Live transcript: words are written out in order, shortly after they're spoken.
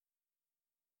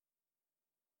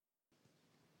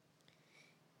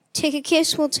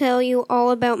Tychicus will tell you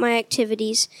all about my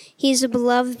activities. He is a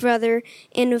beloved brother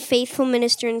and a faithful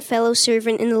minister and fellow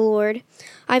servant in the Lord.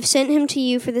 I've sent him to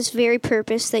you for this very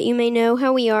purpose, that you may know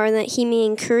how we are and that he may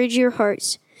encourage your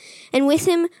hearts. And with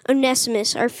him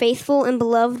Onesimus, our faithful and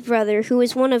beloved brother, who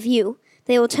is one of you.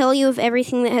 They will tell you of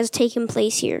everything that has taken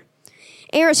place here.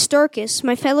 Aristarchus,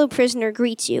 my fellow prisoner,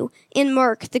 greets you, and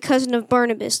Mark, the cousin of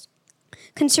Barnabas,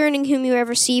 concerning whom you have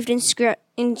received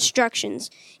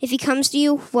instructions. If he comes to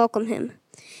you, welcome him.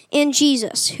 And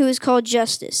Jesus, who is called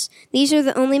Justus. These are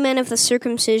the only men of the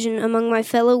circumcision among my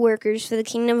fellow workers for the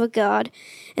kingdom of God,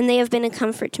 and they have been a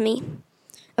comfort to me.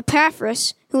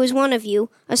 Epaphras, who is one of you,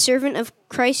 a servant of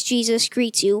Christ Jesus,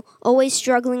 greets you, always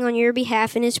struggling on your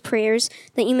behalf in his prayers,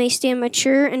 that you may stand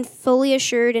mature and fully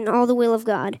assured in all the will of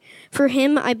God. For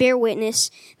him I bear witness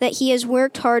that he has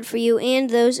worked hard for you and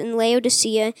those in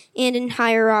Laodicea and in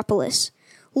Hierapolis.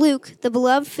 Luke, the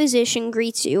beloved physician,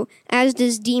 greets you, as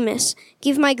does Demas.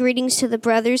 Give my greetings to the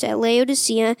brothers at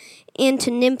Laodicea and to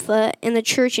Nympha and the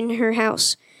church in her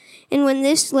house. And when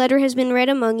this letter has been read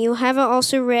among you, have it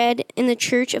also read in the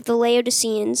church of the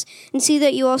Laodiceans, and see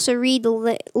that you also read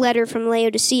the letter from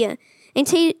Laodicea. And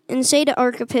say to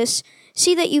Archippus,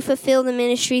 see that you fulfill the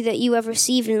ministry that you have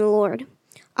received in the Lord.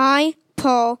 I,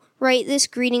 Paul, write this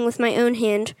greeting with my own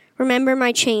hand. Remember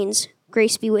my chains.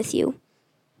 Grace be with you.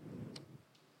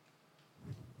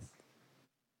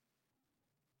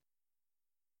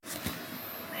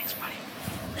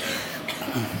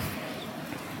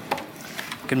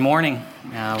 Good morning.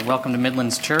 Welcome to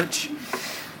Midlands Church.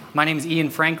 My name is Ian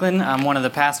Franklin. I'm one of the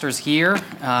pastors here,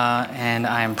 and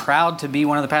I am proud to be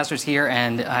one of the pastors here,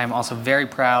 and I'm also very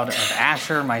proud of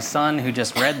Asher, my son, who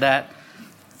just read that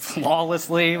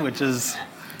flawlessly, which is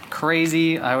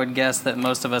crazy. I would guess that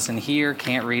most of us in here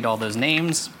can't read all those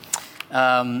names.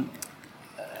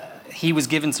 He was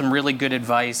given some really good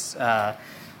advice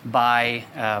by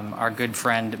our good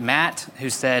friend Matt,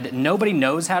 who said, nobody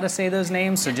knows how to say those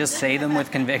names, so just say them with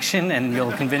conviction and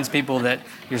you'll convince people that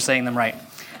you're saying them right.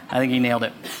 I think he nailed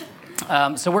it.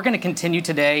 So we're going to continue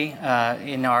today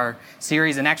in our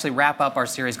series and actually wrap up our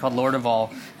series called Lord of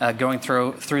All, going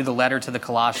through the letter to the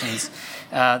Colossians.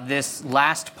 This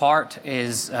last part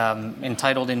is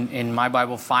entitled in my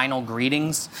Bible, Final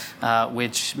Greetings,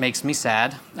 which makes me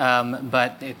sad,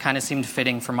 but it kind of seemed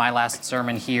fitting for my last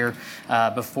sermon here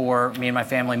before me and my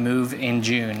family move in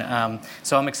June.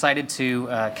 So I'm excited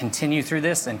to continue through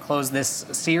this and close this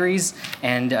series,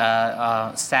 and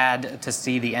sad to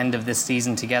see the end of this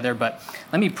season together. But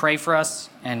let me pray for us,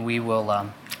 and we'll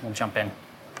jump in.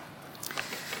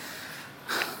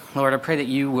 Lord, I pray that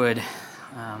you would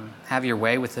have your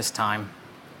way with this time.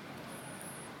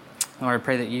 Lord, I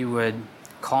pray that you would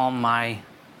calm my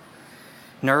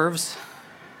nerves.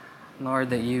 Lord,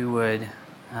 that you would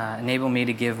enable me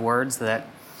to give words that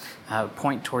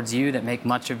point towards you, that make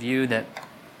much of you, that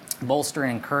bolster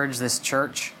and encourage this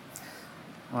church.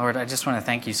 Lord, I just want to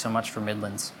thank you so much for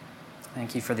Midlands.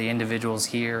 Thank you for the individuals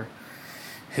here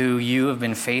who you have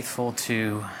been faithful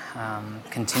to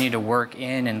continue to work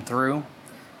in and through.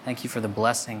 Thank you for the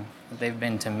blessing that they've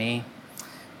been to me.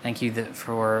 Thank you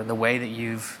for the way that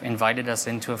you've invited us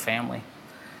into a family,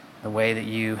 the way that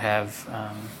you have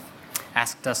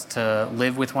asked us to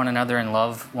live with one another and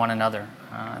love one another.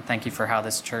 Thank you for how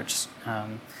this church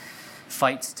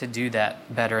fights to do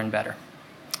that better and better.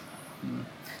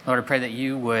 Lord, I pray that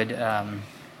you would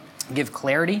give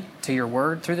clarity to your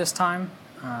word through this time,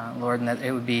 Lord, and that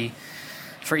it would be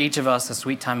for each of us a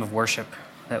sweet time of worship,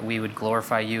 that we would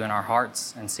glorify you in our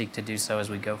hearts and seek to do so as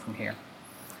we go from here.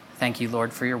 Thank you,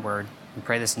 Lord, for your word. We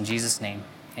pray this in Jesus' name.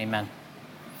 Amen.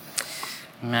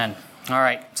 Amen. All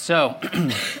right, so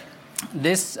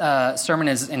this sermon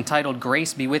is entitled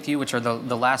Grace Be With You, which are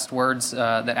the last words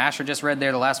that Asher just read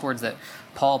there, the last words that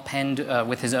Paul penned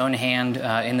with his own hand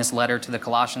in this letter to the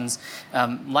Colossians.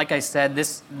 Like I said,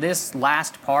 this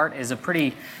last part is a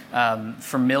pretty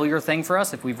familiar thing for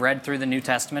us if we've read through the New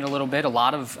Testament a little bit. A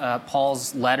lot of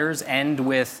Paul's letters end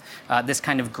with this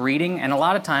kind of greeting, and a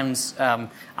lot of times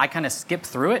I kind of skip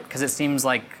through it because it seems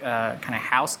like kind of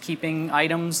housekeeping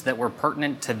items that were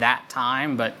pertinent to that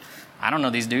time, but I don't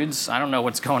know these dudes. I don't know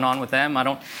what's going on with them. I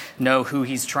don't know who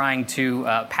he's trying to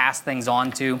pass things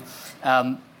on to.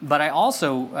 But I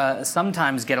also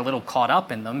sometimes get a little caught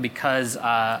up in them because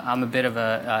I'm a bit of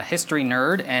a history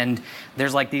nerd, and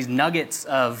there's like these nuggets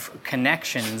of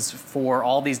connections for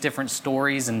all these different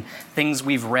stories and things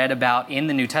we've read about in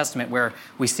the New Testament where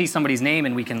we see somebody's name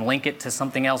and we can link it to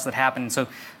something else that happened. So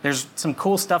there's some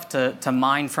cool stuff to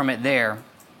mine from it there.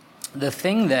 The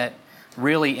thing that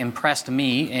really impressed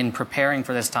me in preparing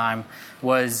for this time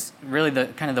was really the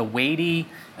kind of the weighty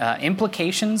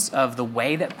implications of the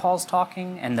way that Paul's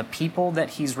talking and the people that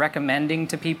he's recommending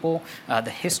to people, the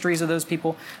histories of those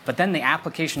people, but then the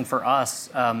application for us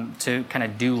to kind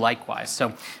of do likewise.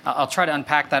 So I'll try to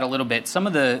unpack that a little bit. Some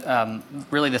of the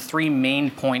really the three main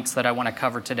points that I want to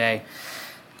cover today.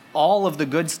 All of the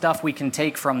good stuff we can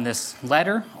take from this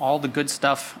letter, all the good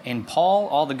stuff in Paul,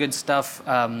 all the good stuff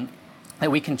that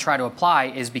we can try to apply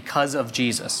is because of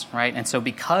Jesus, right? And so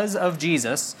because of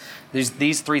Jesus, there's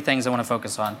these three things I want to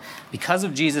focus on. Because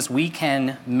of Jesus, we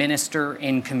can minister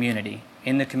in community,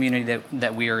 in the community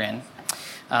that we are in.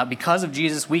 Because of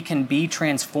Jesus, we can be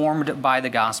transformed by the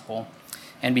gospel.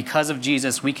 And because of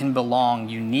Jesus, we can belong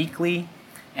uniquely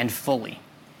and fully.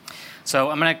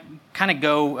 So I'm going to kind of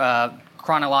go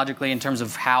chronologically in terms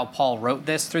of how Paul wrote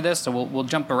this through this. So we'll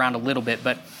jump around a little bit,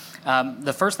 but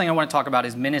the first thing I want to talk about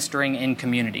is ministering in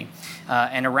community.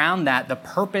 And around that, the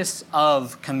purpose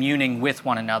of communing with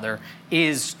one another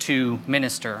is to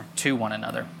minister to one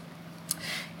another.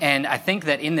 And I think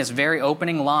that in this very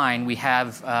opening line, we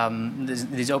have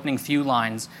these opening few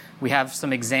lines, we have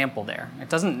some example there. It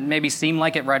doesn't maybe seem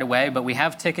like it right away, but we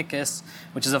have Tychicus,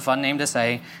 which is a fun name to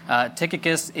say.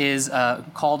 Tychicus is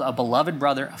called a beloved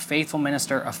brother, a faithful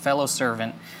minister, a fellow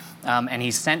servant, and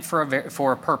he's sent for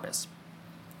a purpose.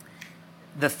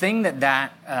 The thing that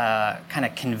kind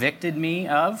of convicted me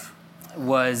of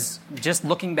was just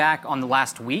looking back on the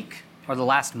last week or the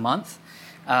last month.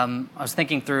 I was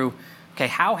thinking through, okay,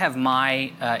 how have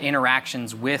my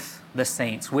interactions with the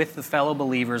saints, with the fellow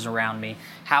believers around me,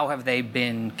 how have they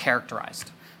been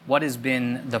characterized? What has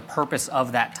been the purpose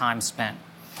of that time spent?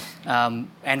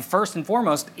 And first and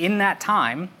foremost, in that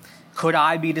time, could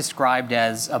I be described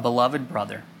as a beloved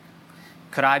brother?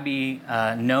 Could I be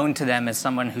known to them as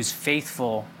someone who's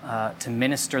faithful to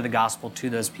minister the gospel to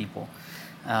those people?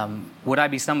 Would I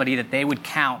be somebody that they would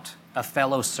count a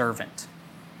fellow servant,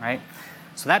 right?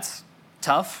 So that's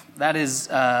tough. That is,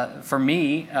 for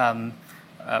me,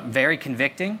 very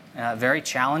convicting, very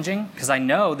challenging, because I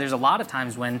know there's a lot of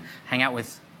times when I hang out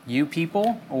with you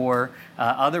people or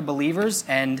other believers,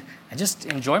 and I just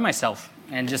enjoy myself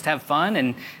and just have fun,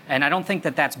 and I don't think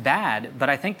that that's bad, but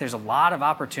I think there's a lot of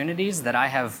opportunities that I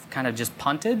have kind of just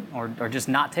punted or just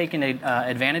not taken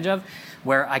advantage of,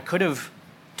 where I could have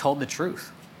told the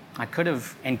truth. I could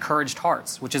have encouraged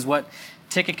hearts, which is what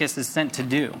Tychicus is sent to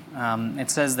do.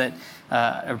 It says that,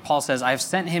 or Paul says, I have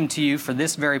sent him to you for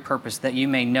this very purpose, that you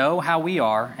may know how we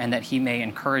are and that he may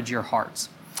encourage your hearts.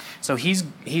 So he's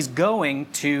going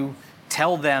to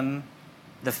tell them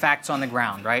the facts on the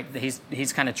ground, right?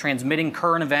 He's kind of transmitting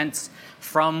current events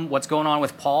from what's going on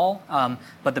with Paul.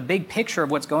 But the big picture of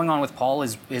what's going on with Paul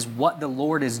is what the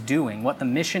Lord is doing, what the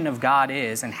mission of God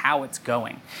is, and how it's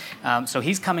going. So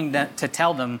he's coming to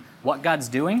tell them what God's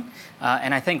doing.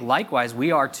 And I think likewise,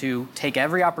 we are to take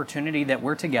every opportunity that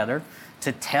we're together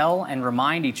to tell and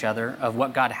remind each other of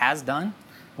what God has done,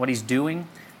 what he's doing,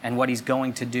 and what he's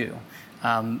going to do.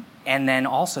 And then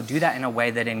also do that in a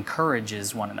way that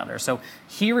encourages one another. So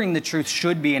hearing the truth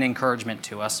should be an encouragement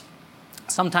to us.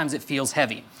 Sometimes it feels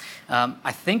heavy.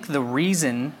 I think the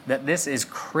reason that this is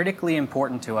critically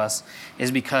important to us is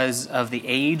because of the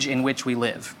age in which we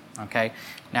live. Okay?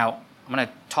 Now, I'm going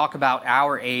to talk about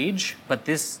our age, but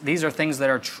these are things that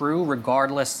are true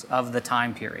regardless of the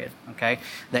time period. Okay?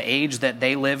 The age that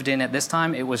they lived in at this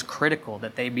time, it was critical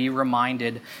that they be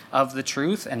reminded of the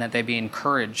truth and that they be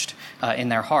encouraged in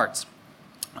their hearts.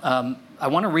 I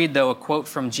want to read, though, a quote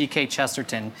from G.K.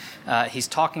 Chesterton. He's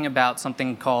talking about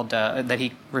something called, that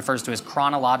he refers to as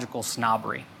chronological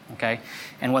snobbery. Okay,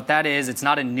 and what that is, it's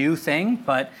not a new thing,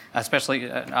 but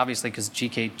especially, obviously, because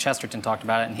G.K. Chesterton talked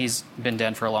about it, and he's been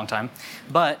dead for a long time.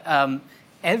 But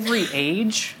every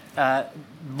age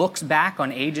looks back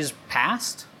on ages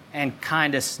past and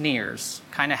kind of sneers,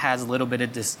 kind of has a little bit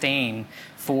of disdain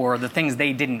for the things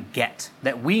they didn't get,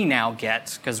 that we now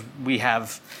get, because we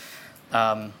have...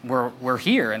 we're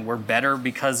here and we're better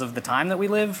because of the time that we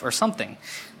live or something.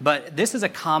 But this is a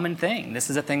common thing. This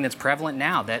is a thing that's prevalent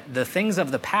now, that the things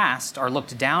of the past are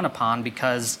looked down upon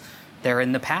because they're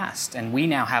in the past. And we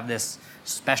now have this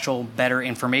special, better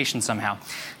information somehow.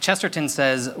 Chesterton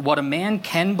says, what a man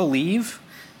can believe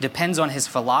depends on his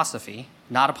philosophy,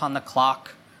 not upon the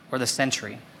clock or the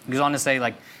century. He goes on to say,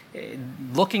 like,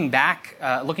 looking back,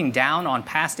 looking down on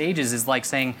past ages is like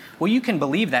saying, well, you can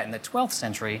believe that in the 12th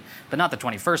century, but not the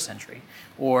 21st century.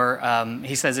 Or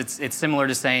he says it's similar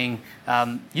to saying,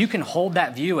 you can hold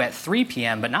that view at 3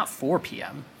 p.m., but not 4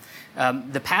 p.m.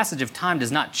 The passage of time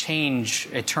does not change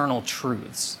eternal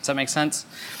truths. Does that make sense?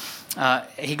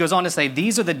 He goes on to say,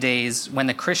 these are the days when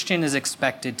the Christian is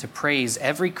expected to praise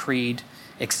every creed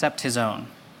except his own.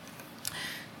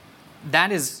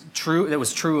 That is true. That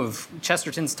was true of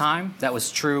Chesterton's time. That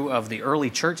was true of the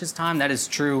early church's time. That is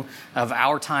true of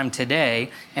our time today.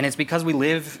 And it's because we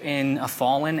live in a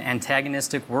fallen,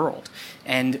 antagonistic world.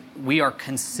 And we are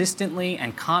consistently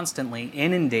and constantly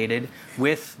inundated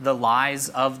with the lies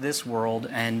of this world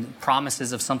and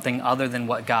promises of something other than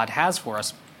what God has for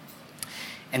us.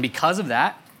 And because of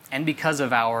that, and because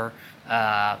of our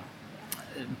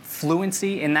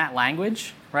fluency in that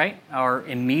language, right? Our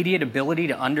immediate ability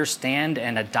to understand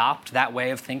and adopt that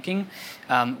way of thinking,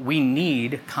 we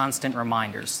need constant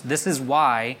reminders. This is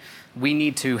why we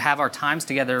need to have our times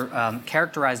together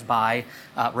characterized by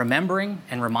remembering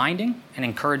and reminding and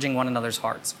encouraging one another's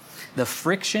hearts. The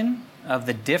friction of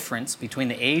the difference between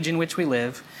the age in which we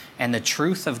live and the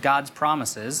truth of God's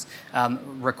promises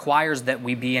requires that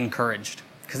we be encouraged,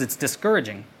 because it's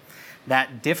discouraging.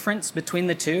 That difference between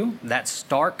the two, that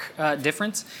stark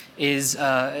difference,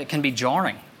 can be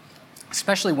jarring,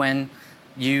 especially when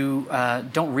you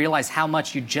don't realize how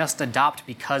much you just adopt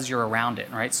because you're around it,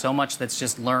 right? So much that's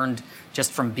just learned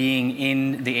just from being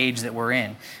in the age that we're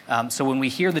in. So when we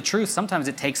hear the truth, sometimes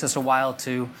it takes us a while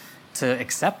to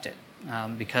accept it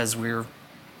because we're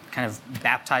kind of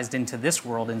baptized into this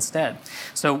world instead.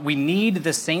 So we need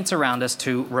the saints around us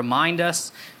to remind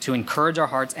us, to encourage our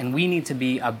hearts, and we need to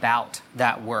be about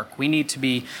that work. We need to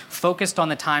be focused on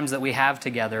the times that we have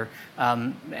together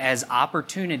as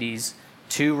opportunities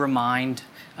to remind.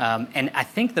 And I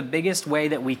think the biggest way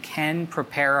that we can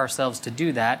prepare ourselves to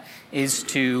do that is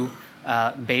to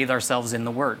bathe ourselves in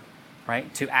the Word.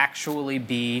 Right? To actually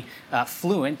be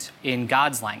fluent in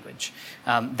God's language.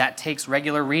 That takes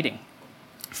regular reading.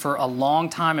 For a long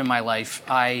time in my life,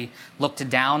 I looked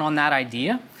down on that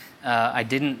idea. I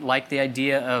didn't like the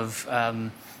idea of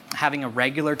having a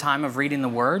regular time of reading the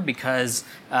Word because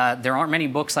there aren't many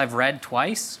books I've read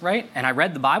twice, right? And I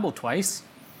read the Bible twice.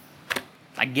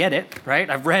 I get it, right?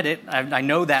 I've read it. I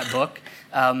know that book.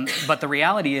 But the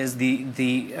reality is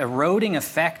the eroding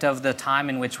effect of the time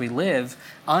in which we live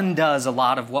undoes a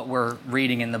lot of what we're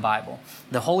reading in the Bible.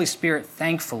 The Holy Spirit,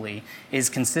 thankfully, is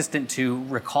consistent to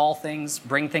recall things,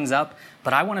 bring things up,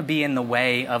 but I want to be in the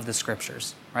way of the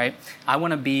Scriptures, right? I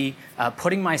want to be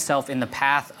putting myself in the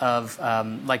path of,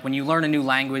 like when you learn a new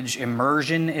language,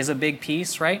 immersion is a big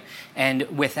piece, right? And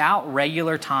without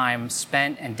regular time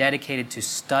spent and dedicated to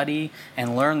study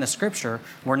and learn the Scripture,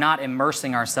 we're not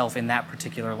immersing ourselves in that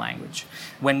particular language.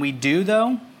 When we do,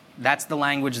 though, that's the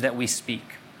language that we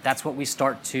speak. That's what we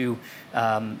start to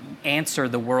answer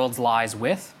the world's lies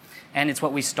with, and it's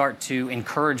what we start to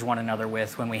encourage one another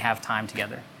with when we have time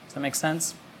together. Does that make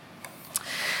sense?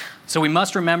 So we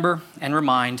must remember and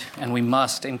remind, and we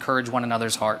must encourage one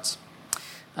another's hearts.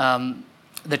 The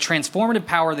transformative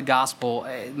power of the gospel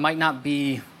might not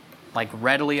be like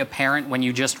readily apparent when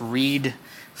you just read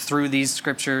through these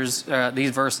scriptures, these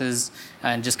verses,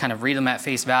 and just kind of read them at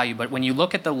face value. But when you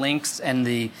look at the links and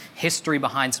the history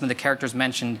behind some of the characters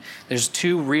mentioned, there's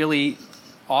two really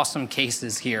awesome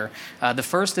cases here. The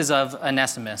first is of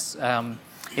Onesimus.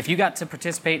 If you got to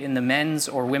participate in the men's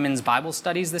or women's Bible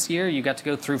studies this year, you got to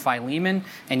go through Philemon,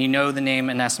 and you know the name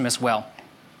Onesimus well.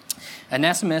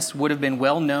 Onesimus would have been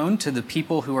well known to the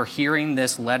people who are hearing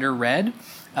this letter read,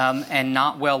 and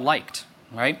not well liked,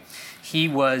 right? He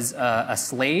was a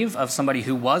slave of somebody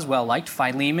who was well liked.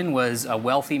 Philemon was a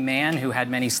wealthy man who had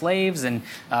many slaves and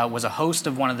was a host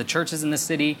of one of the churches in the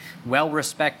city, well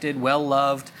respected, well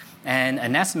loved. And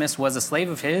Onesimus was a slave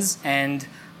of his and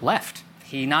left.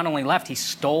 He not only left, he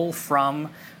stole from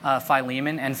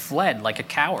Philemon and fled like a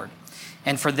coward.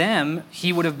 And for them,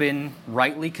 he would have been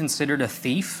rightly considered a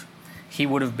thief. He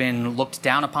would have been looked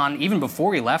down upon even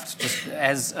before he left, just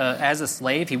as a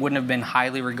slave. He wouldn't have been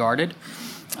highly regarded.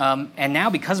 And now,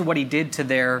 because of what he did to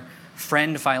their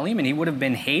friend Philemon, he would have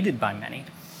been hated by many.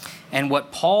 And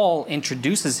what Paul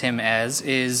introduces him as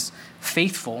is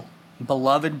faithful,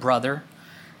 beloved brother,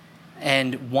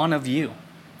 and one of you.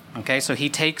 Okay, so he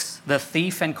takes the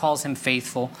thief and calls him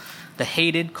faithful, the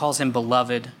hated calls him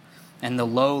beloved, and the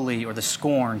lowly or the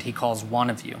scorned he calls one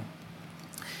of you.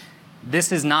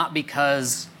 This is not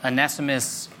because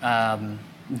Onesimus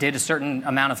did a certain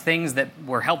amount of things that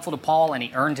were helpful to Paul and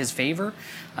he earned his favor.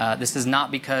 This is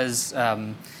not because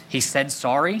he said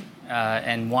sorry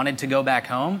and wanted to go back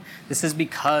home. This is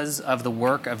because of the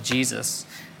work of Jesus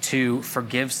to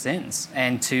forgive sins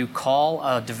and to call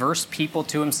a diverse people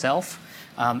to himself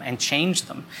and change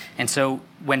them. And so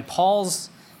when Paul's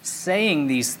saying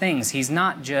these things, he's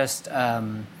not just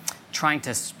trying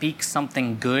to speak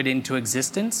something good into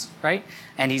existence, right?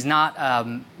 And he's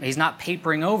not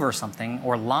papering over something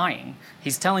or lying.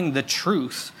 He's telling the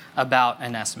truth about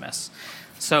Onesimus.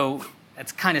 So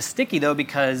it's kind of sticky, though,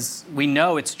 because we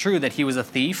know it's true that he was a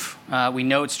thief. We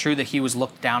know it's true that he was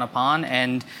looked down upon,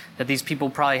 and that these people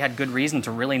probably had good reason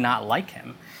to really not like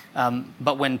him.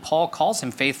 But when Paul calls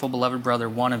him faithful, beloved brother,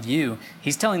 one of you,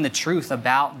 he's telling the truth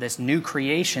about this new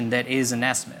creation that is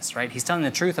Onesimus, right? He's telling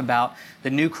the truth about the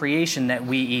new creation that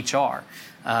we each are.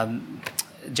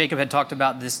 Jacob had talked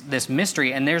about this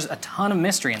mystery, and there's a ton of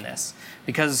mystery in this,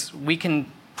 because we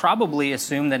can probably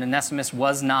assume that Onesimus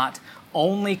was not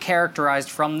only characterized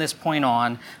from this point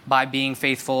on by being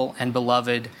faithful and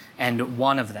beloved and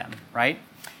one of them, right?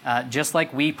 Just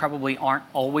like we probably aren't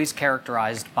always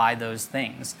characterized by those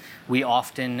things. We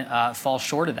often fall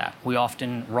short of that. We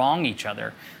often wrong each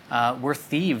other. We're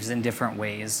thieves in different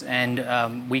ways,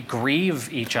 and we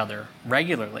grieve each other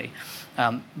regularly.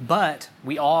 But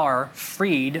we are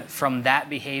freed from that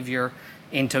behavior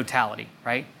in totality,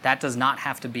 right? That does not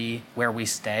have to be where we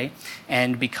stay.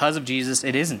 And because of Jesus,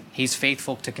 it isn't. He's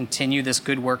faithful to continue this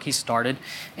good work he started.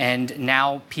 And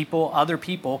now other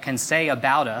people can say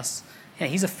about us, yeah,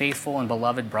 he's a faithful and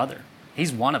beloved brother.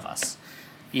 He's one of us,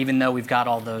 even though we've got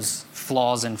all those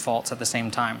flaws and faults at the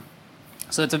same time.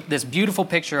 So it's this beautiful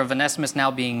picture of Onesimus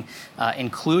now being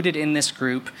included in this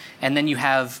group. And then you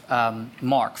have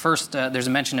Mark. First, there's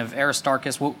a mention of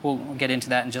Aristarchus. We'll get into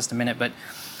that in just a minute. But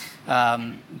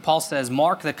Paul says,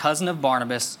 Mark, the cousin of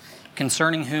Barnabas,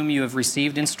 concerning whom you have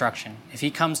received instruction. If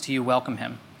he comes to you, welcome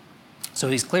him. So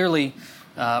he's clearly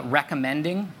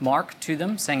recommending Mark to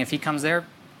them, saying if he comes there,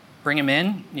 bring him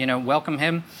in, welcome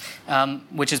him,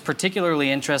 which is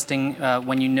particularly interesting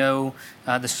when you know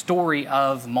the story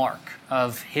of Mark,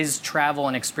 of his travel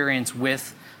and experience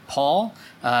with Paul,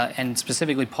 and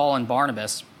specifically Paul and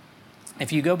Barnabas.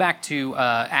 If you go back to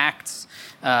Acts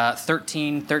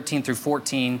 13 through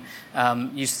 14,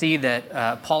 you see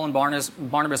that Paul and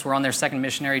Barnabas were on their second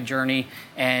missionary journey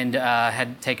and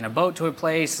had taken a boat to a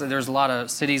place. There's a lot of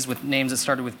cities with names that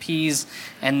started with P's.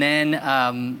 And then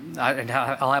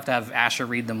I'll have to have Asher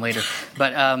read them later.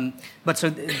 But so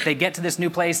they get to this new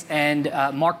place, and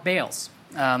Mark bails.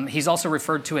 He's also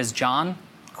referred to as John.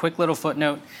 Quick little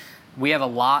footnote. We have a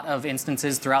lot of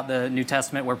instances throughout the New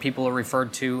Testament where people are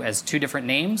referred to as two different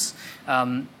names.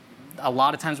 A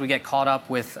lot of times we get caught up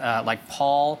with, like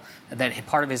Paul, that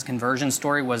part of his conversion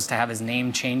story was to have his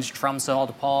name changed from Saul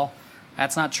to Paul.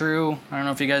 That's not true. I don't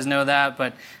know if you guys know that,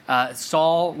 but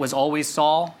Saul was always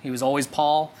Saul. He was always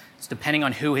Paul. It's depending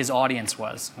on who his audience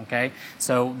was, okay?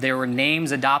 So there were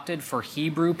names adopted for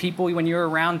Hebrew people when you were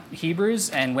around Hebrews,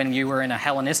 and when you were in a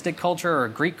Hellenistic culture or a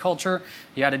Greek culture,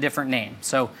 you had a different name.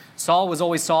 So Saul was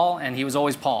always Saul, and he was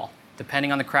always Paul,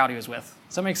 depending on the crowd he was with.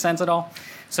 Does that make sense at all?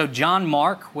 So John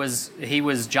Mark was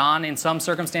John in some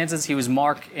circumstances, he was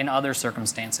Mark in other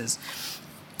circumstances.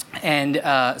 And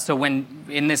so when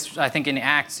in this, I think in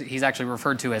Acts, he's actually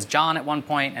referred to as John at one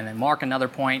point, and then Mark another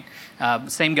point,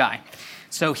 same guy.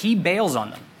 So he bails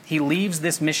on them. He leaves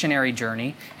this missionary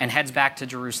journey and heads back to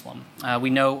Jerusalem. We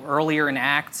know earlier in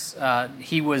Acts,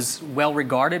 he was well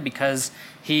regarded because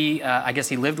I guess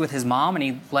he lived with his mom, and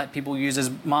he let people use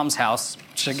his mom's house,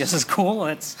 which I guess is cool.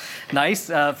 It's nice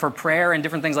for prayer and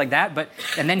different things like that.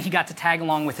 And then he got to tag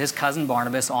along with his cousin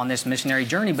Barnabas on this missionary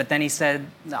journey. But then he said,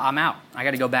 I'm out. I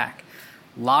got to go back.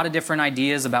 A lot of different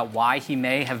ideas about why he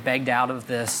may have begged out of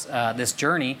this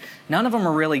journey. None of them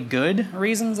are really good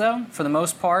reasons, though. For the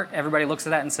most part, everybody looks at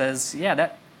that and says, yeah,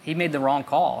 that he made the wrong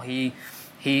call. He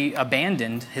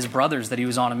abandoned his brothers that he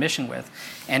was on a mission with.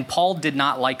 And Paul did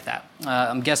not like that.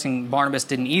 I'm guessing Barnabas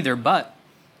didn't either, but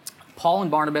Paul and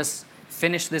Barnabas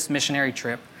finished this missionary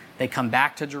trip. They come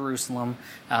back to Jerusalem.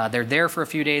 They're there for a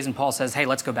few days, and Paul says, hey,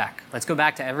 let's go back. Let's go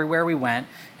back to everywhere we went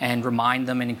and remind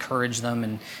them and encourage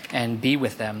them and be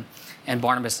with them. And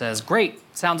Barnabas says, great,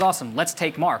 sounds awesome. Let's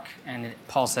take Mark. And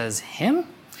Paul says, him?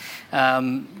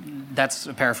 That's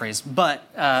a paraphrase.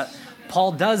 But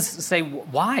Paul does say,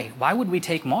 why? Why would we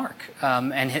take Mark?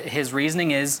 And his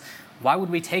reasoning is, why would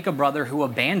we take a brother who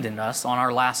abandoned us on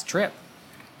our last trip?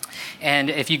 And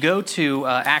if you go to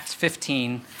Acts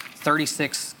 15,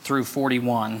 36 through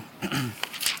 41.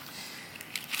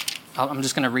 I'm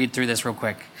just going to read through this real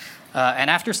quick. And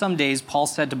after some days, Paul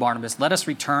said to Barnabas, let us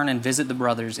return and visit the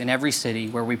brothers in every city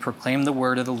where we proclaim the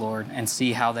word of the Lord and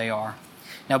see how they are.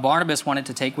 Now Barnabas wanted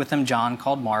to take with him John,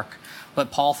 called Mark, but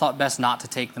Paul thought best not to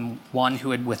take them, one who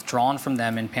had withdrawn from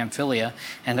them in Pamphylia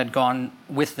and had gone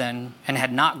with them and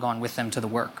had not gone with them to the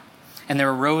work. And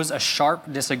there arose a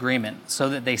sharp disagreement, so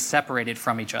that they separated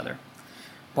from each other.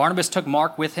 Barnabas took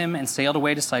Mark with him and sailed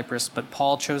away to Cyprus, but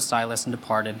Paul chose Silas and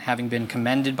departed, having been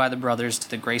commended by the brothers to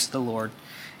the grace of the Lord.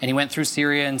 And he went through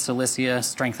Syria and Cilicia,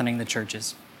 strengthening the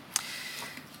churches.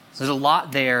 So there's a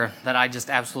lot there that I just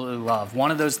absolutely love. One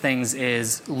of those things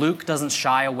is Luke doesn't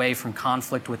shy away from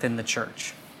conflict within the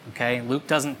church. Okay, Luke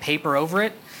doesn't paper over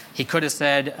it. He could have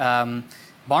said,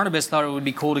 Barnabas thought it would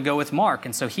be cool to go with Mark,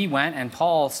 and so he went, and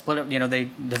Paul split up, they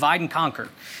divide and conquer.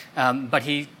 But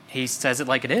he says it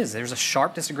like it is. There's a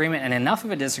sharp disagreement, and enough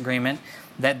of a disagreement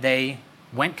that they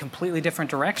went completely different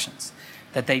directions,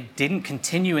 that they didn't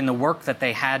continue in the work that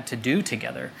they had to do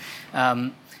together.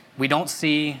 We don't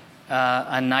see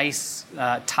a nice,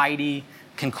 tidy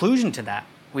conclusion to that.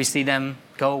 We see them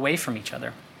go away from each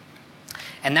other.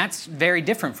 And that's very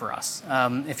different for us.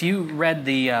 If you read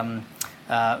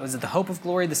was it The Hope of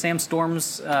Glory, the Sam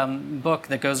Storms book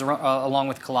that goes along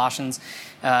with Colossians,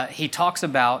 he talks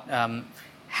about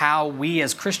how we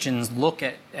as Christians look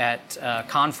at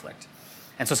conflict.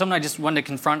 And so something I just wanted to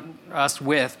confront us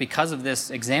with, because of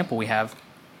this example we have,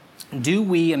 do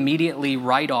we immediately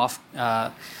write off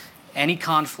any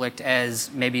conflict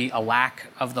as maybe a lack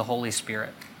of the Holy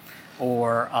Spirit,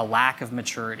 or a lack of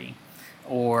maturity,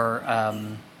 or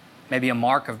maybe a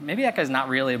mark of, maybe that guy's not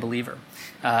really a believer?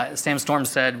 Sam Storm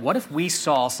said, what if we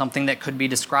saw something that could be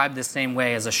described the same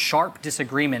way as a sharp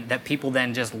disagreement that people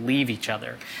then just leave each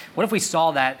other? What if we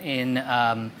saw that in,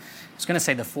 I was going to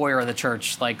say the foyer of the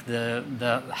church, like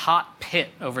the hot pit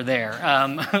over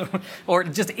there, or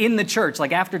just in the church,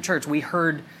 like after church, we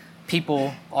heard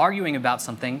people arguing about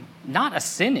something, not a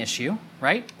sin issue,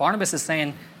 right? Barnabas is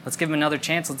saying, let's give him another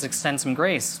chance, let's extend some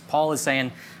grace. Paul is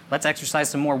saying, let's exercise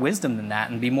some more wisdom than that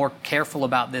and be more careful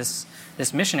about this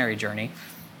missionary journey.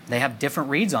 They have different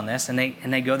reads on this, and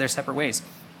they go their separate ways.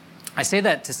 I say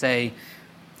that to say,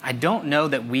 I don't know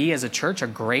that we as a church are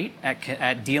great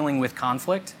at dealing with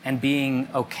conflict and being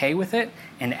okay with it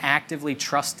and actively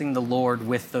trusting the Lord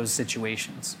with those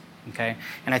situations. Okay?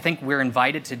 And I think we're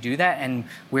invited to do that, and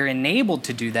we're enabled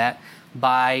to do that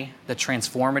by the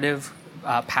transformative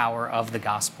power of the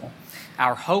gospel.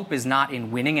 Our hope is not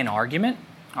in winning an argument.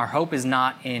 Our hope is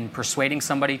not in persuading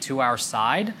somebody to our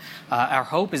side. Our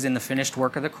hope is in the finished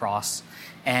work of the cross.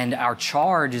 And our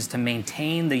charge is to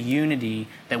maintain the unity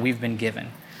that we've been given,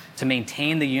 to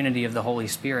maintain the unity of the Holy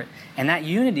Spirit. And that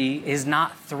unity is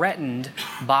not threatened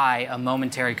by a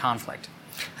momentary conflict.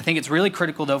 I think it's really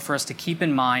critical, though, for us to keep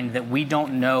in mind that we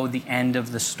don't know the end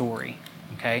of the story.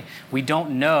 Okay? We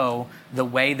don't know the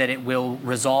way that it will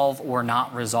resolve or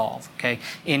not resolve. Okay?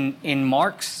 In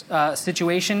Mark's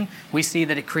situation, we see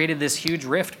that it created this huge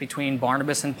rift between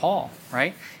Barnabas and Paul,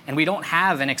 right? And we don't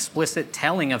have an explicit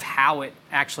telling of how it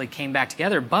actually came back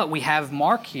together, but we have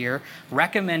Mark here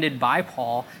recommended by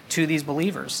Paul to these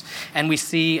believers. And we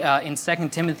see in 2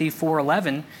 Timothy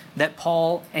 4:11 that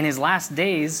Paul, in his last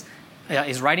days,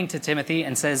 is writing to Timothy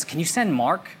and says, can you send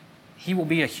Mark? He will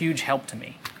be a huge help to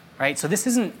me. Right? So this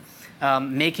isn't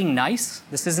making nice.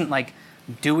 This isn't like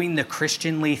doing the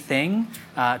Christianly thing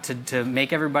to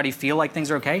make everybody feel like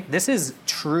things are okay. This is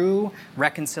true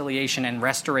reconciliation and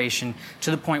restoration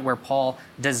to the point where Paul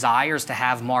desires to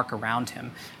have Mark around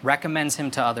him, recommends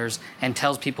him to others, and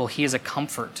tells people he is a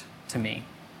comfort to me.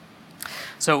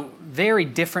 So very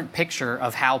different picture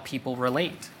of how people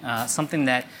relate. Something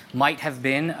that might have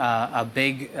been a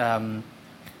big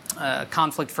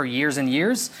conflict for years and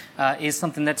years is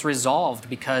something that's resolved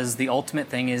because the ultimate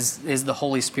thing is the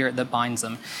Holy Spirit that binds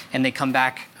them, and they come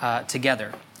back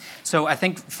together. So I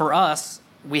think for us,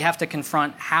 we have to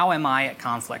confront, how am I at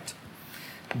conflict?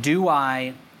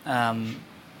 Am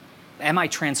I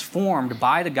transformed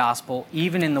by the gospel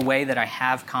even in the way that I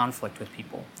have conflict with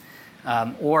people?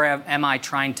 Or am I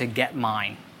trying to get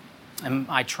mine? Am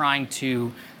I trying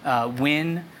to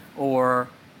win or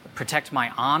protect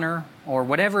my honor, or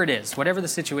whatever it is, whatever the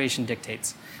situation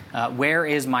dictates? Where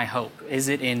is my hope? Is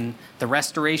it in the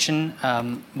restoration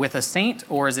with a saint,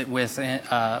 or is it with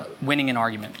winning an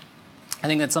argument? I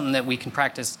think that's something that we can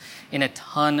practice in a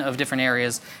ton of different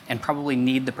areas and probably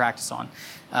need the practice on.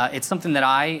 It's something that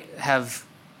I have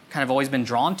kind of always been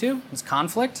drawn to, is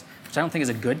conflict, which I don't think is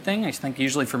a good thing. I think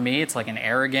usually for me it's like an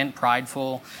arrogant,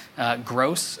 prideful,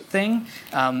 gross thing.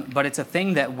 But it's a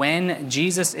thing that when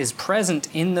Jesus is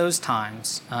present in those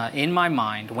times, in my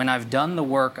mind, when I've done the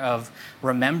work of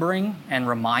remembering and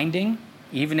reminding,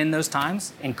 even in those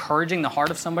times, encouraging the heart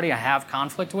of somebody I have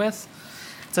conflict with,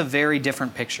 it's a very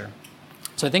different picture.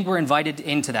 So I think we're invited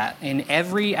into that. In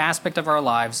every aspect of our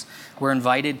lives, we're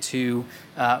invited to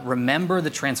remember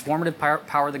the transformative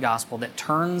power of the gospel that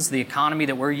turns the economy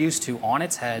that we're used to on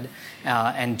its head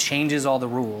and changes all the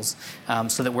rules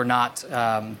so that we're not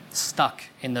stuck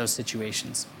in those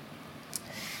situations.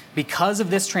 Because of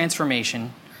this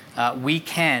transformation, we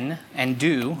can and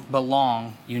do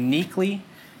belong uniquely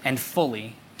and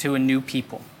fully to a new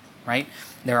people, right?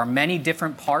 There are many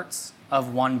different parts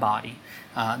of one body.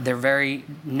 They're very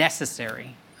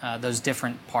necessary, those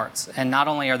different parts. And not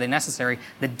only are they necessary,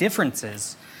 the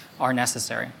differences are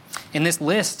necessary. In this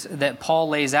list that Paul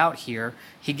lays out here,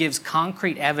 he gives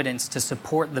concrete evidence to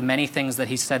support the many things that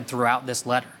he said throughout this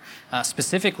letter.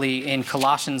 Specifically in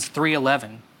Colossians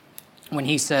 3:11, when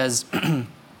he says,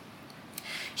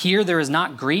 "Here there is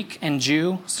not Greek and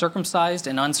Jew, circumcised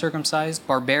and uncircumcised,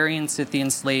 barbarian, Scythian,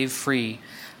 slave, free,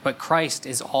 but Christ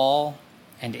is all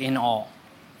and in all."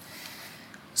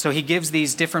 So he gives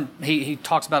these different, he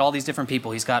talks about all these different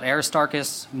people. He's got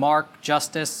Aristarchus, Mark,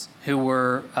 Justus, who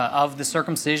were of the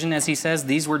circumcision, as he says.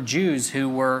 These were Jews who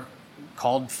were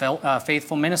called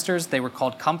faithful ministers. They were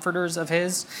called comforters of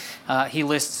his. He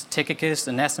lists Tychicus,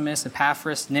 Onesimus,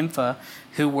 Epaphras, Nympha,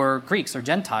 who were Greeks or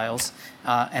Gentiles,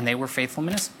 and they were faithful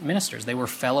ministers. They were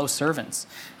fellow servants.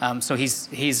 So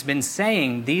he's been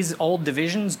saying these old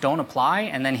divisions don't apply,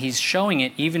 and then he's showing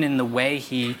it even in the way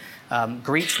he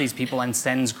greets these people and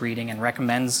sends greeting and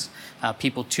recommends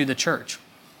people to the church.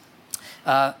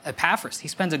 Epaphras, he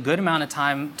spends a good amount of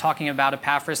time talking about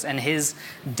Epaphras and his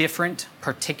different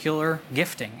particular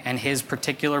gifting and his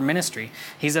particular ministry.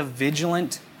 He's a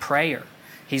vigilant prayer.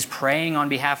 He's praying on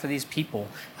behalf of these people.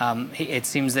 It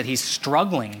seems that he's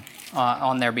struggling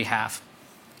on their behalf.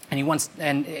 And he wants,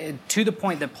 and to the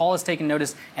point that Paul has taken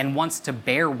notice and wants to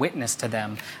bear witness to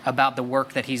them about the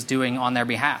work that he's doing on their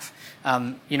behalf.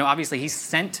 Obviously he's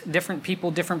sent different people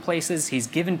different places. He's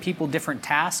given people different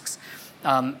tasks.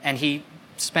 And he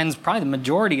spends probably the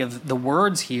majority of the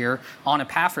words here on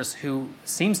Epaphras, who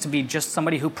seems to be just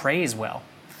somebody who prays well,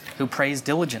 who prays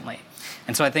diligently.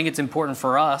 And so I think it's important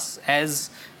for us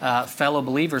as fellow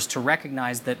believers to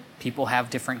recognize that people have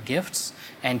different gifts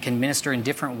and can minister in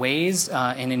different ways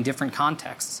and in different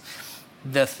contexts.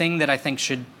 The thing that I think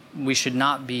we should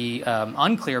not be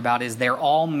unclear about is they're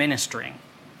all ministering.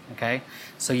 Okay?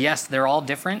 So yes, they're all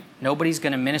different. Nobody's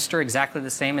going to minister exactly the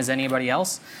same as anybody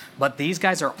else, but these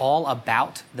guys are all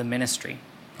about the ministry.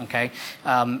 Okay?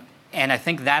 And I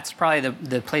think that's probably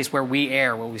the place where we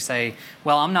err, where we say,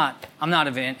 well, I'm not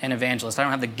an evangelist. I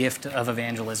don't have the gift of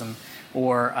evangelism.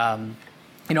 Or, I'm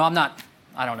not,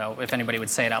 I don't know if anybody would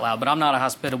say it out loud, but I'm not a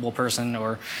hospitable person,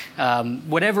 or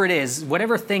whatever it is,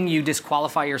 whatever thing you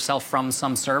disqualify yourself from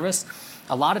some service.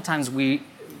 A lot of times we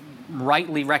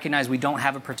rightly recognize we don't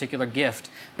have a particular gift,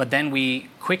 but then we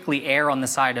quickly err on the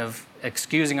side of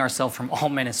excusing ourselves from all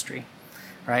ministry,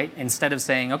 right? Instead of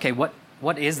saying, okay, what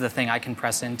is the thing I can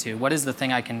press into? What is the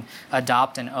thing I can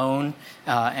adopt and own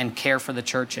and care for the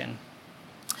church in?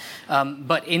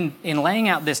 But in laying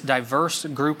out this diverse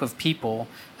group of people,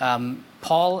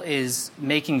 Paul is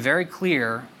making very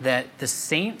clear that the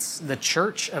saints, the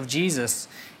church of Jesus,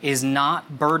 is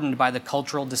not burdened by the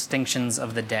cultural distinctions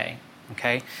of the day.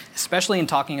 Okay, especially in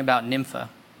talking about Nympha.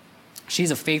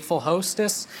 She's a faithful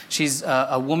hostess. She's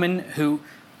a woman who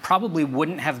probably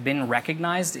wouldn't have been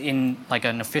recognized in like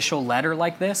an official letter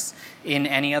like this in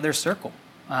any other circle.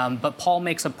 But Paul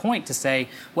makes a point to say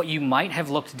what you might have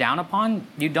looked down upon,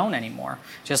 you don't anymore.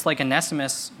 Just like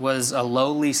Onesimus was a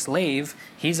lowly slave,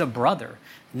 he's a brother.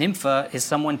 Nympha is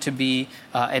someone to be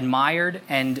admired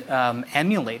and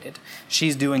emulated.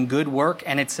 She's doing good work,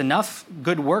 and it's enough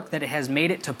good work that it has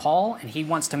made it to Paul, and he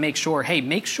wants to make sure, hey,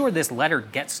 make sure this letter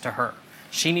gets to her.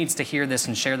 She needs to hear this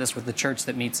and share this with the church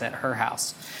that meets at her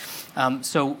house.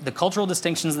 So the cultural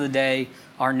distinctions of the day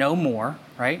are no more,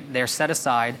 right? They're set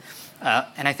aside.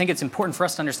 And I think it's important for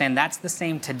us to understand that's the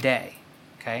same today,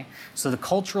 okay? So the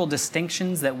cultural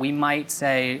distinctions that we might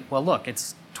say, well, look,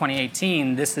 it's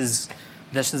 2018, this is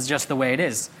just the way it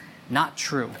is. Not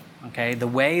true, okay? The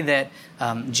way that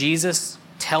Jesus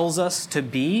tells us to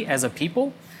be as a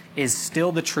people is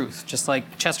still the truth. Just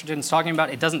like Chesterton's talking about,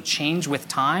 it doesn't change with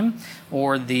time,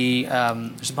 or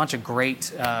there's a bunch of great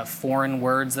foreign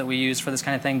words that we use for this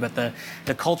kind of thing, but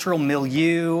the cultural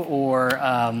milieu or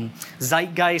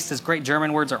zeitgeist, as great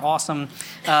German words are awesome.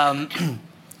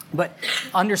 But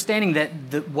understanding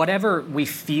that whatever we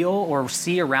feel or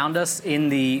see around us in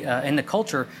the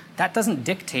culture, that doesn't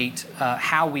dictate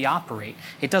how we operate.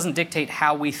 It doesn't dictate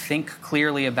how we think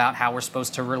clearly about how we're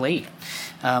supposed to relate.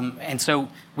 And so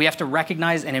we have to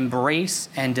recognize and embrace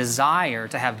and desire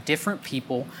to have different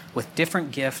people with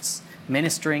different gifts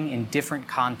ministering in different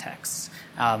contexts.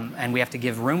 And we have to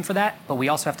give room for that, but we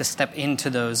also have to step into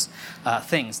those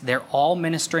things. They're all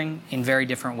ministering in very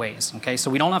different ways, okay? So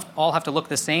we don't all have to look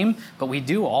the same, but we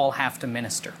do all have to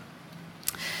minister.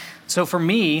 So for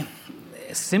me,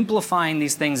 simplifying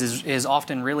these things is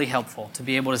often really helpful to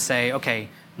be able to say, okay,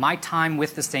 my time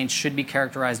with the saints should be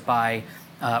characterized by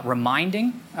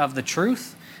reminding of the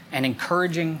truth and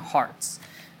encouraging hearts.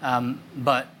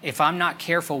 But if I'm not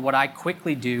careful, what I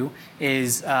quickly do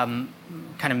is kind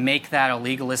of make that a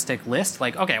legalistic list,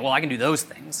 like, okay, well, I can do those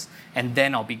things, and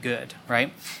then I'll be good,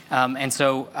 right? And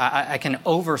so I can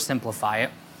oversimplify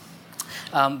it.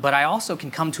 But I also can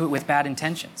come to it with bad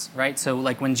intentions, right? So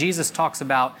like when Jesus talks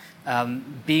about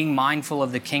being mindful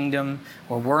of the kingdom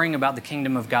or worrying about the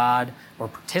kingdom of God or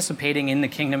participating in the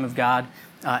kingdom of God,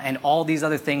 and all these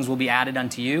other things will be added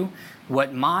unto you,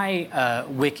 what my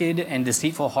wicked and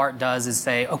deceitful heart does is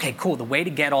say, okay, cool, the way to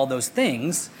get all those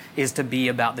things is to be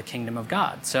about the kingdom of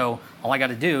God. So all I got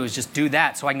to do is just do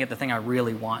that so I can get the thing I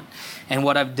really want. And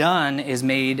what I've done is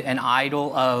made an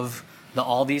idol of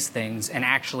all these things and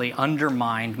actually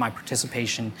undermined my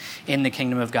participation in the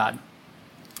kingdom of God.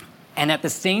 And at the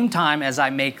same time as I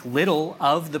make little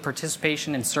of the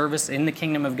participation and service in the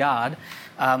kingdom of God,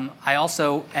 I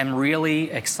also am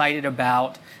really excited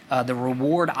about the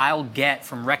reward I'll get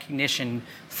from recognition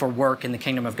for work in the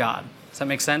kingdom of God. Does that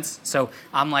make sense? So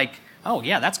I'm like, oh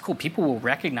yeah, that's cool. People will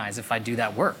recognize if I do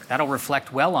that work. That'll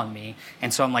reflect well on me.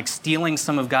 And so I'm like stealing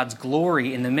some of God's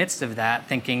glory in the midst of that,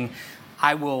 thinking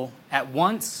I will at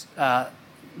once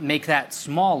make that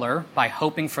smaller by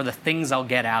hoping for the things I'll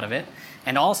get out of it,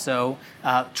 and also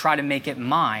try to make it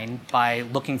mine by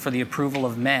looking for the approval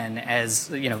of men as,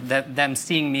 them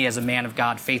seeing me as a man of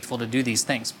God faithful to do these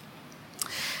things.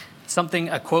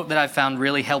 A quote that I found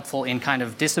really helpful in kind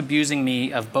of disabusing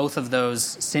me of both of those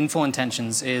sinful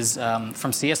intentions is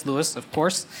from C.S. Lewis, of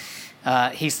course.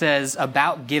 He says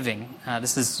about giving,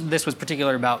 this was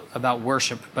particular about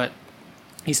worship, but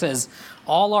he says,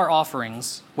 all our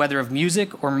offerings, whether of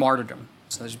music or martyrdom,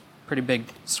 so there's a pretty big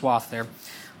swath there,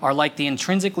 are like the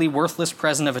intrinsically worthless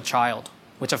present of a child,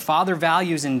 which a father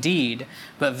values indeed,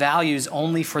 but values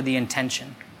only for the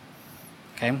intention.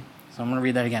 Okay? So I'm going to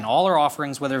read that again. All our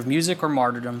offerings, whether of music or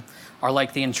martyrdom, are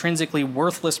like the intrinsically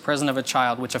worthless present of a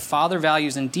child, which a father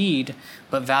values indeed,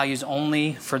 but values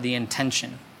only for the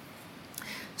intention.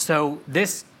 So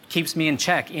this keeps me in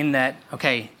check in that,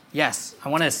 okay, yes, I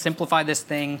want to simplify this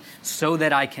thing so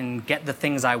that I can get the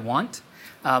things I want.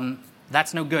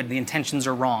 That's no good. The intentions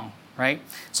are wrong, right?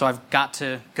 So I've got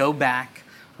to go back,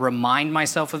 remind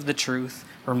myself of the truth,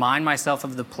 remind myself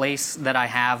of the place that I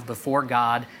have before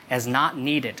God as not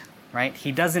needed, right?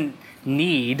 He doesn't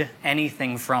need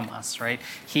anything from us, right?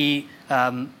 He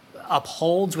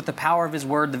upholds with the power of his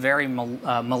word the very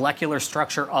molecular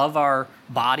structure of our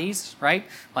bodies, right?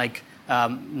 Like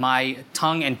my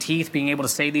tongue and teeth being able to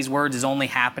say these words is only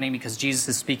happening because Jesus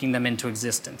is speaking them into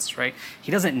existence, right?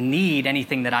 He doesn't need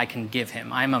anything that I can give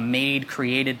him. I'm a made,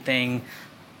 created thing,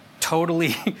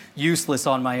 totally useless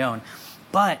on my own.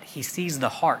 But he sees the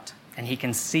heart, and he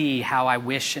can see how I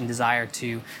wish and desire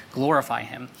to glorify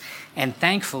him. And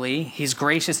thankfully, he's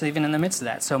gracious even in the midst of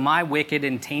that. So my wicked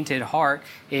and tainted heart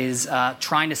is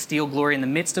trying to steal glory in the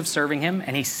midst of serving him,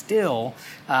 and he still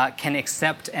can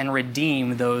accept and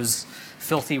redeem those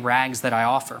filthy rags that I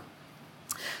offer.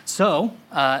 So,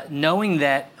 knowing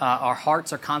that our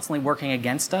hearts are constantly working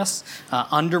against us,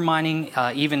 undermining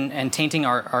even and tainting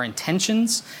our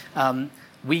intentions,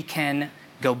 we can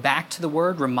go back to the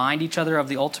Word, remind each other of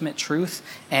the ultimate truth,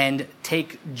 and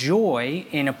take joy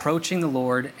in approaching the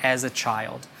Lord as a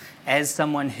child, as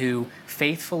someone who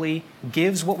faithfully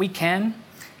gives what we can,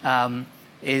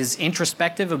 is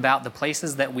introspective about the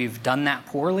places that we've done that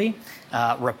poorly,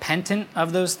 repentant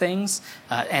of those things,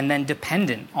 and then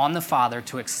dependent on the Father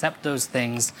to accept those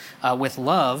things with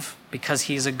love because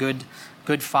he's a good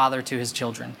father to his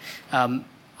children.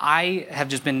 I have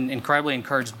just been incredibly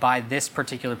encouraged by this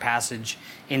particular passage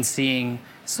in seeing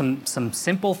some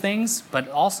simple things, but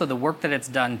also the work that it's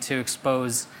done to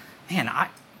expose,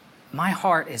 my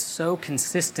heart is so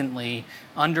consistently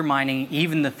undermining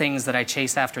even the things that I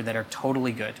chase after that are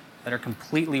totally good, that are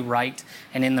completely right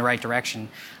and in the right direction.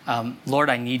 Lord,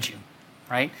 I need you,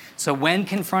 right? So when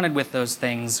confronted with those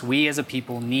things, we as a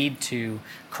people need to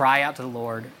cry out to the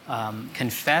Lord,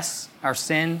 confess our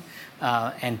sin,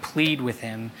 and plead with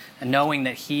him, knowing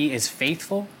that he is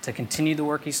faithful to continue the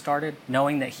work he started,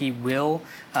 knowing that he will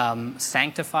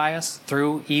sanctify us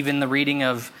through even the reading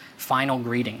of final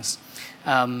greetings.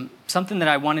 Something that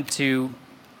I wanted to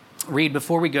read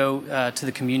before we go to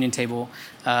the communion table,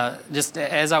 just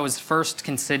as I was first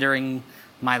considering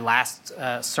my last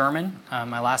sermon,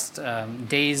 my last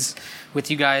days with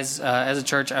you guys as a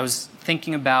church, I was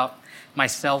thinking about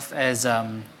myself as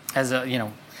a,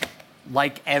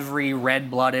 like every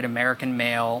red-blooded American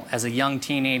male, as a young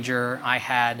teenager, I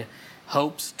had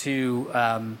hopes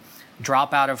to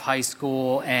drop out of high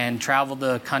school and travel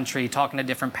the country talking to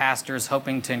different pastors,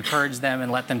 hoping to encourage them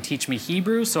and let them teach me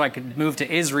Hebrew so I could move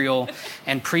to Israel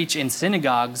and preach in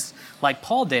synagogues like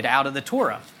Paul did out of the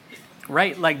Torah,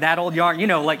 right? Like that old yarn,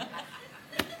 like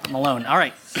I'm alone. All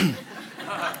right.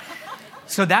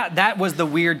 So that was the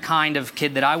weird kind of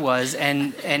kid that I was,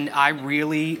 and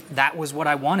that was what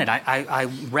I wanted. I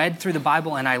read through the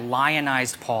Bible and I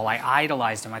lionized Paul. I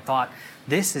idolized him. I thought,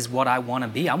 this is what I want to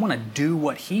be. I want to do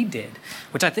what he did,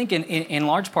 which I think in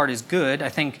large part is good. I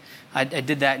think I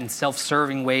did that in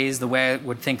self-serving ways, the way I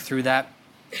would think through that.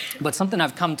 But something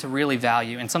I've come to really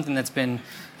value, and something that's been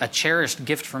a cherished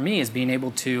gift for me, is being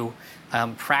able to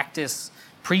practice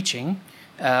preaching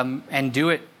and do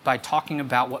it by talking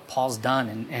about what Paul's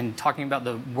done and talking about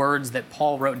the words that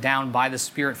Paul wrote down by the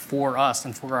Spirit for us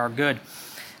and for our good.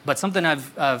 But something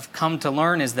I've come to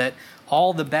learn is that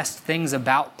all the best things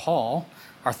about Paul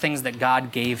are things that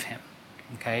God gave him,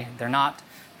 okay? They're not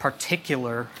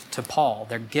particular to Paul.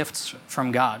 They're gifts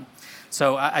from God.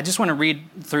 So I just want to read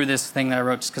through this thing that I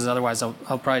wrote, just because otherwise I'll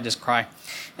probably just cry.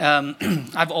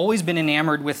 I've always been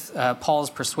enamored with Paul's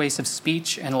persuasive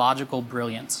speech and logical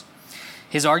brilliance.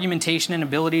 His argumentation and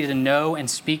ability to know and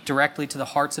speak directly to the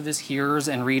hearts of his hearers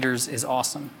and readers is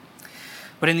awesome.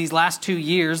 But in these last 2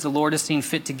 years, the Lord has seen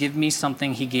fit to give me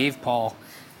something he gave Paul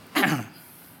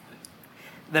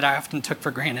that I often took for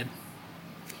granted.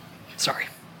 Sorry.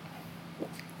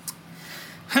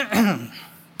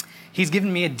 He's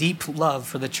given me a deep love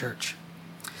for the church.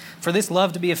 For this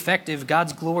love to be effective, for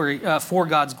God's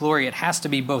glory, it has to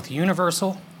be both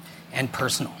universal and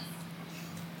personal.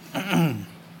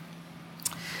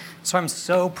 So I'm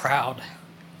so proud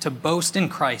to boast in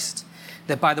Christ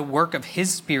that by the work of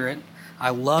his Spirit,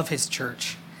 I love his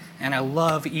church, and I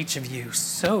love each of you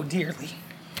so dearly.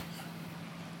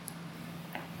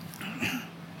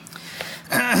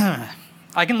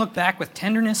 I can look back with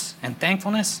tenderness and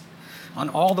thankfulness on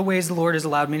all the ways the Lord has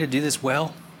allowed me to do this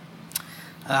well.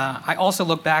 I also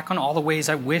look back on all the ways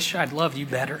I wish I'd loved you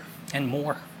better and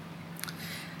more.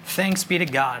 Thanks be to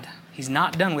God. He's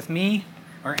not done with me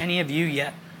or any of you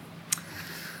yet.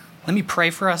 Let me pray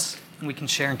for us, and we can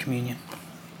share in communion.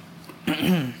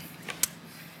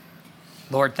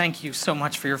 Lord, thank you so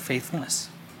much for your faithfulness.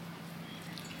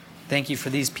 Thank you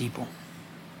for these people.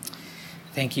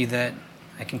 Thank you that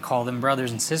I can call them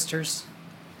brothers and sisters.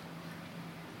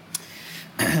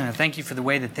 Thank you for the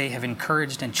way that they have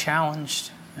encouraged and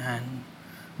challenged and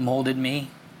molded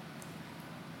me.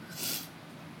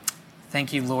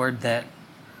 Thank you, Lord, that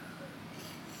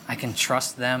I can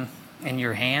trust them in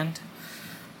your hand.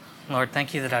 Lord,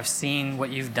 thank you that I've seen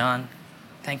what you've done.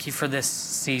 Thank you for this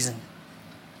season.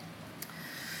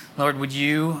 Lord, would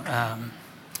you,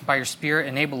 by your Spirit,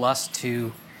 enable us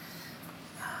to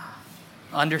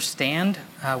understand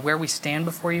where we stand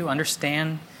before you,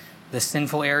 understand the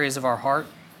sinful areas of our heart.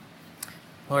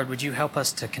 Lord, would you help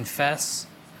us to confess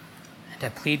and to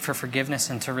plead for forgiveness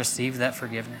and to receive that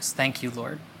forgiveness. Thank you,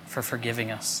 Lord, for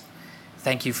forgiving us.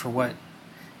 Thank you for what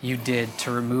you did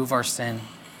to remove our sin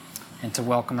and to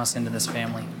welcome us into this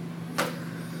family.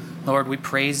 Lord, we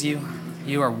praise you.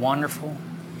 You are wonderful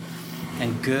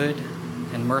and good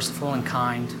and merciful and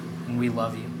kind, and we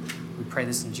love you. We pray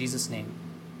this in Jesus' name.